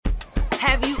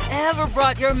Have you ever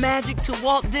brought your magic to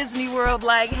Walt Disney World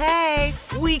like, hey,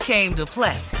 we came to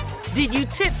play? Did you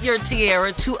tip your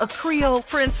tiara to a Creole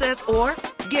princess or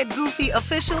get goofy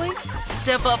officially?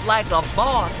 Step up like a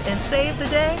boss and save the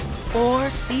day? Or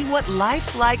see what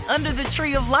life's like under the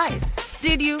tree of life?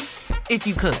 Did you? If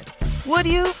you could. Would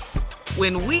you?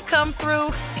 When we come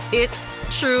through, it's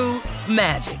true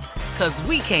magic. 'Cause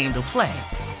we came to play.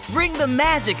 Bring the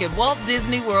magic at Walt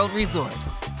Disney World Resort.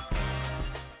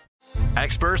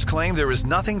 Experts claim there is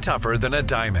nothing tougher than a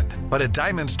diamond. But at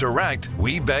Diamonds Direct,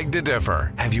 we beg to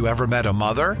differ. Have you ever met a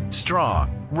mother?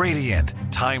 Strong, radiant,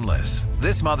 timeless.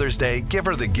 This Mother's Day, give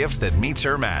her the gift that meets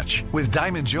her match. With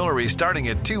diamond jewelry starting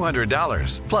at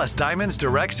 $200. Plus Diamonds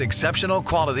Direct's exceptional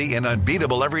quality and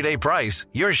unbeatable everyday price,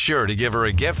 you're sure to give her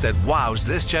a gift that wows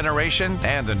this generation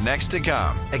and the next to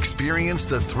come. Experience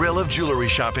the thrill of jewelry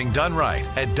shopping done right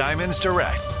at Diamonds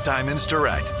Direct. Diamonds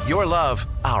Direct. Your love,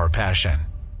 our passion.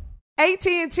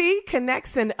 AT&T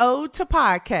connects an ode to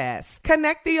podcasts.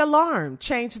 Connect the alarm.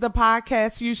 Change the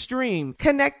podcast you stream.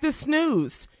 Connect the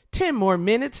snooze. 10 more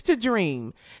minutes to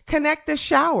dream. Connect the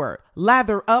shower.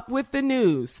 Lather up with the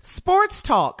news. Sports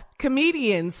talk,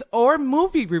 comedians, or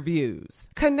movie reviews.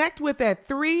 Connect with that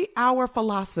 3-hour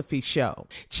philosophy show.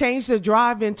 Change the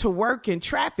drive into work in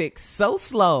traffic so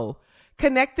slow.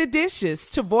 Connect the dishes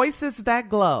to voices that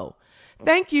glow.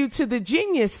 Thank you to the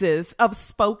geniuses of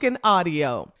spoken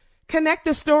audio. Connect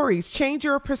the stories, change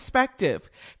your perspective.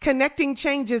 Connecting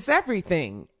changes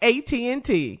everything.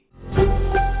 AT&T.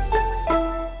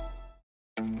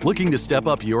 Looking to step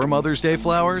up your Mother's Day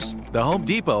flowers? The Home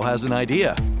Depot has an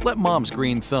idea. Let Mom's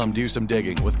green thumb do some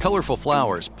digging with colorful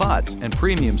flowers, pots, and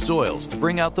premium soils to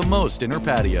bring out the most in her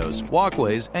patios,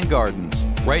 walkways, and gardens.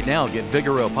 Right now, get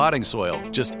Vigoro potting soil,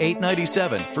 just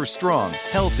 $8.97 for strong,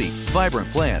 healthy,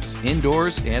 vibrant plants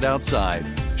indoors and outside.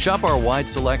 Shop our wide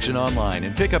selection online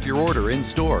and pick up your order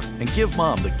in-store and give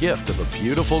Mom the gift of a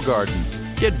beautiful garden.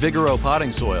 Get Vigoro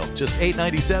potting soil, just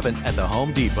 $8.97 at the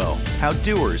Home Depot. How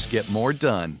doers get more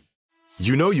done.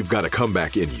 You know you've got a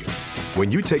comeback in you.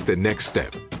 When you take the next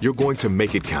step, you're going to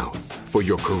make it count. For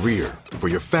your career, for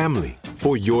your family,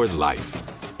 for your life.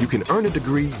 You can earn a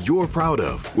degree you're proud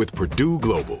of with Purdue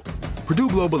Global. Purdue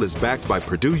Global is backed by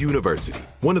Purdue University,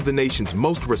 one of the nation's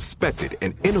most respected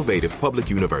and innovative public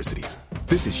universities.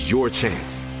 This is your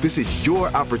chance. This is your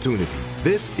opportunity.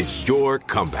 This is your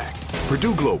comeback.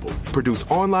 Purdue Global, Purdue's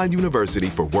online university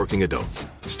for working adults.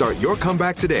 Start your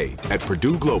comeback today at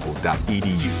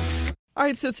purdueglobal.edu. All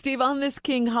right, so Steve, on this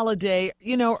King holiday,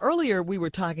 earlier we were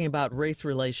talking about race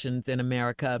relations in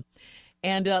America.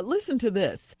 And listen to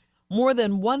this. More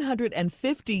than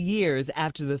 150 years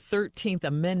after the 13th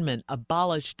Amendment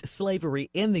abolished slavery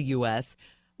in the U.S.,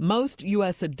 most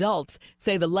U.S. adults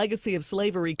say the legacy of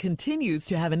slavery continues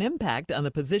to have an impact on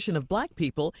the position of Black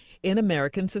people in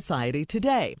American society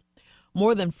today.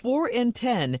 More than 4 in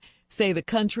 10 say the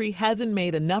country hasn't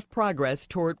made enough progress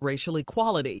toward racial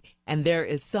equality, and there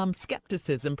is some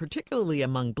skepticism, particularly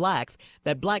among Blacks,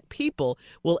 that Black people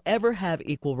will ever have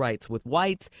equal rights with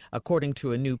whites, according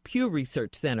to a new Pew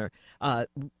Research Survey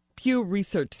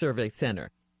Center.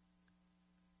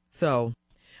 So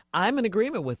I'm in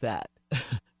agreement with that,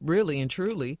 really and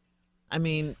truly. I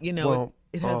mean,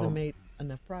 it hasn't made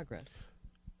enough progress.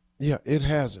 Yeah, it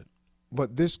hasn't.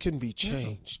 But this can be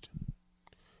changed.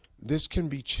 This can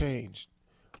be changed,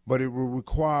 but it will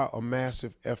require a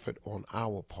massive effort on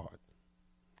our part.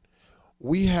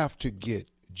 We have to get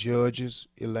judges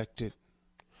elected.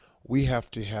 We have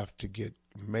to get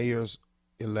mayors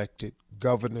elected,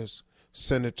 governors,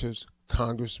 senators,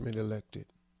 congressmen elected.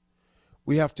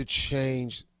 We have to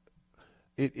change.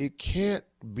 It can't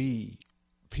be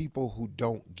people who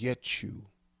don't get you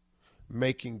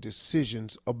making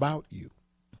decisions about you,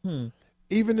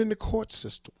 even in the court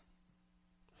system.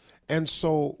 And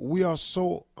so we are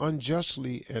so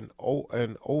unjustly and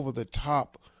over the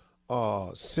top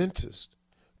sentenced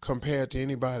compared to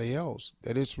anybody else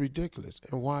that it's ridiculous.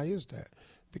 And why is that?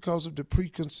 Because of the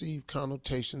preconceived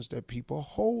connotations that people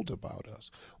hold about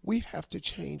us. We have to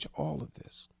change all of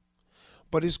this.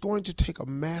 But it's going to take a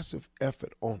massive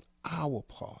effort on our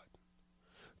part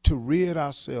to rid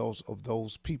ourselves of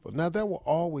those people. Now, there will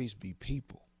always be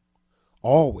people.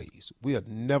 Always. We are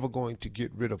never going to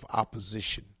get rid of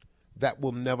opposition. That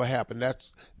will never happen.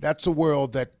 That's a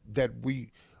world that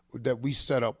we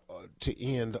set up to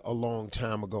end a long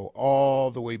time ago, all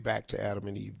the way back to Adam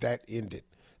and Eve. That ended.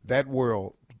 That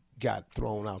world got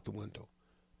thrown out the window.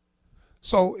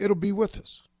 So it'll be with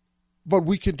us, but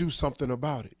we can do something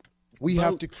about it. We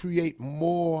have to create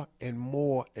more and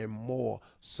more and more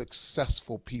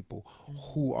successful people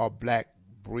who are Black,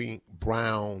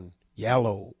 brown,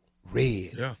 yellow,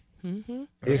 red. Yeah.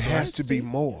 It has to be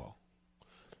moral.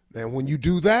 And when you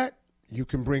do that, you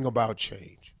can bring about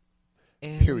change.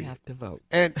 And period. You have to vote.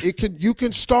 And you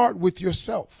can start with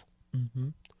yourself.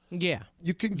 Yeah.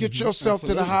 You can get yourself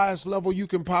to the highest level you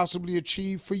can possibly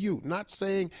achieve for you. Not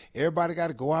saying everybody got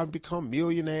to go out and become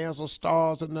millionaires or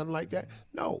stars or nothing like that.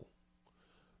 No.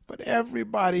 But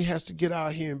everybody has to get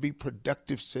out here and be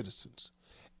productive citizens.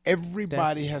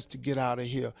 Everybody has to get out of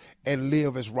here and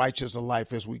live as righteous a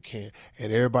life as we can.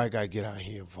 And everybody got to get out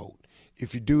here and vote.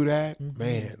 If you do that,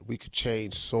 man, we could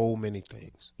change so many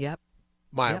things. Yep.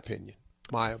 My opinion.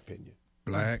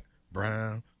 Black,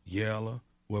 brown, yellow,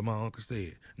 what my uncle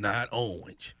said. Not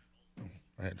orange.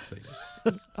 I had to say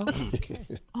that. Okay.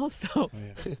 Also,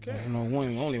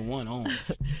 only one orange.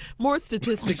 More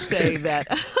statistics say that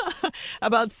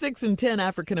about 6 in 10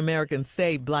 African Americans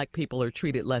say black people are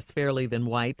treated less fairly than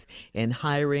whites in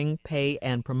hiring, pay,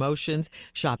 and promotions,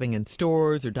 shopping in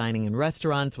stores or dining in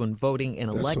restaurants, when voting in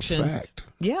elections. That's a fact.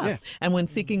 Yeah, and when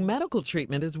seeking medical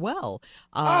treatment as well.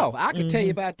 I can tell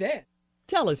you about that.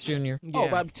 Tell us, Junior. Oh,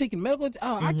 about taking medical.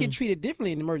 I get treated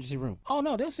differently in the emergency room. Oh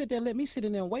no, they'll sit there and let me sit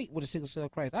in there and wait with a sickle cell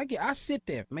crisis. I sit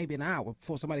there maybe an hour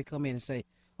before somebody come in and say,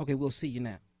 "Okay, we'll see you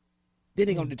now." Then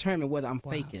they're gonna determine whether I'm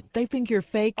faking. They think you're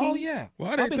faking? Oh yeah.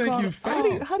 Why do they think you're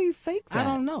faking? How do you fake that? I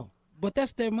don't know, but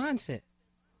that's their mindset.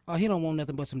 Oh, he don't want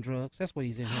nothing but some drugs. That's what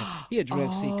he's in here. He a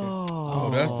drug seeker. Oh,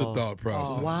 that's the thought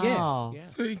process. Wow. Yeah.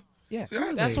 See? Yeah. See,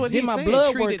 I That's think- what Then he my said,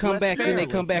 blood treated work come less back, then they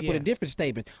fairly. come back with a Yeah. different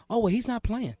statement. Oh well, he's not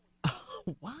playing.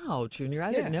 Wow, Junior,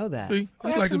 I didn't know that. See,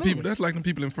 that's like them people. That's like them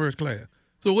people in first class.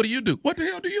 So what do you do? What the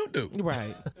hell do you do?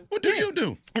 Right. What do you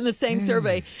do? In the same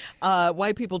survey,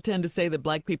 white people tend to say that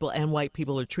black people and white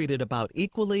people are treated about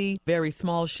equally. Very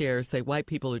small shares say white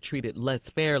people are treated less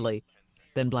fairly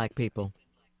than black people.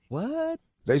 What?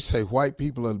 They say white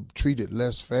people are treated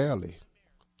less fairly.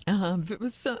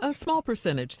 A small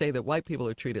percentage say that white people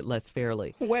are treated less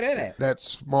fairly. Where that at? That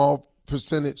small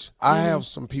percentage, I have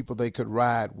some people they could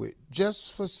ride with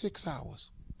just for 6 hours.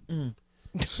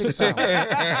 6 hours.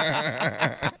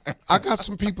 I got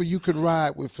some people you can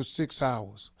ride with for 6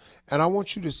 hours. And I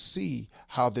want you to see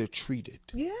how they're treated.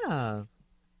 Yeah.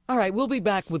 All right, we'll be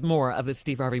back with more of the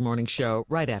Steve Harvey Morning Show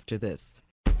right after this.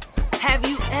 Have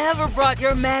you ever brought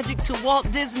your magic to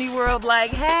Walt Disney World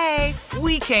like, hey,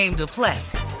 we came to play?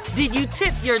 Did you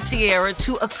tip your tiara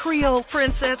to a Creole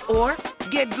princess or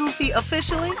get goofy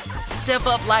officially? Step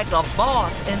up like a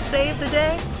boss and save the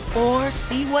day? Or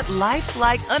see what life's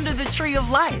like under the tree of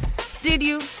life? Did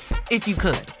you? If you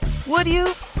could. Would you?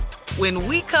 When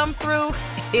we come through,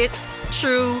 it's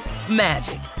true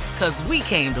magic. 'Cause we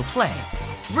came to play.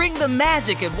 Bring the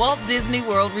magic at Walt Disney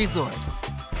World Resort.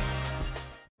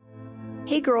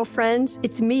 Hey girlfriends,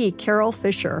 it's me, Carol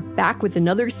Fisher, back with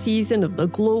another season of the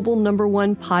global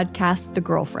 #1 podcast, The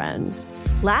Girlfriends.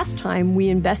 Last time, we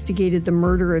investigated the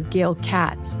murder of Gail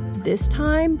Katz. This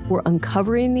time, we're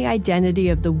uncovering the identity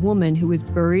of the woman who was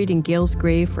buried in Gail's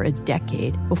grave for a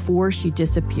decade before she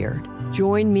disappeared.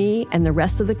 Join me and the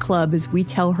rest of the club as we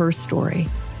tell her story.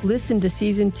 Listen to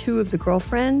Season 2 of The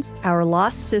Girlfriends, Our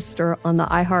Lost Sister on the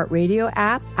iHeartRadio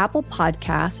app, Apple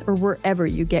Podcasts, or wherever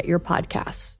you get your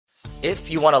podcasts.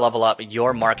 If you want to level up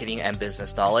your marketing and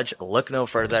business knowledge, look no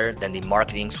further than the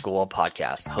Marketing School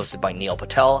podcast, hosted by Neil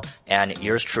Patel and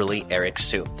yours truly, Eric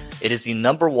Su. It is the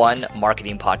 #1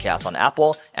 marketing podcast on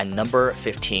Apple and number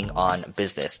 15 on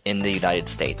business in the United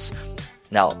States.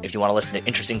 Now, if you want to listen to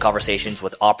interesting conversations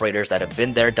with operators that have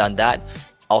been there, done that,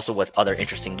 also with other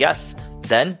interesting guests,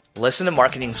 then listen to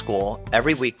Marketing School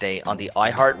every weekday on the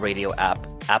iHeartRadio app,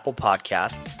 Apple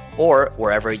Podcasts, or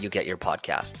wherever you get your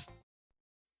podcasts.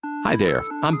 Hi there,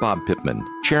 I'm Bob Pittman,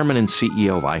 Chairman and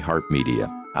CEO of iHeartMedia.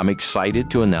 I'm excited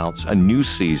to announce a new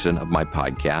season of my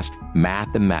podcast,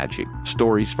 Math and Magic,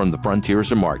 Stories from the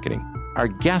Frontiers of Marketing. Our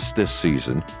guests this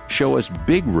season show us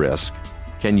big risk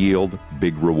can yield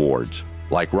big rewards,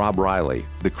 like Rob Riley,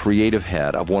 the creative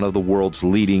head of one of the world's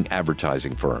leading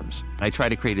advertising firms. I try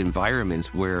to create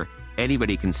environments where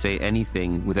anybody can say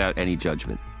anything without any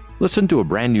judgment. Listen to a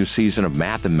brand new season of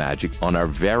Math and Magic on our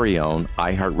very own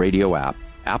iHeartRadio app,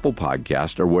 Apple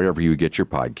Podcast, or wherever you get your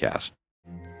podcast.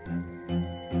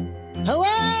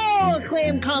 Hello,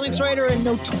 acclaimed comics writer and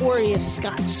notorious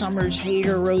Scott Summers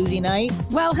hater, Rosie Knight.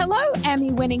 Well, hello,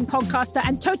 Emmy-winning podcaster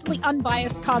and totally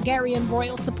unbiased Targaryen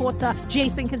royal supporter,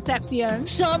 Jason Concepcion.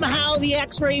 Somehow the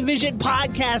X-Ray Vision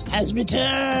podcast has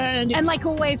returned. And like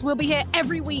always, we'll be here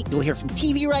every week. You'll hear from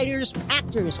TV writers,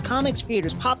 actors, comics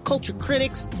creators, pop culture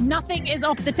critics. Nothing is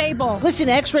off the table. Listen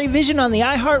to X-Ray Vision on the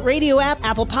iHeartRadio app,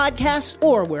 Apple Podcasts,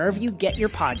 or wherever you get your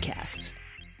podcasts.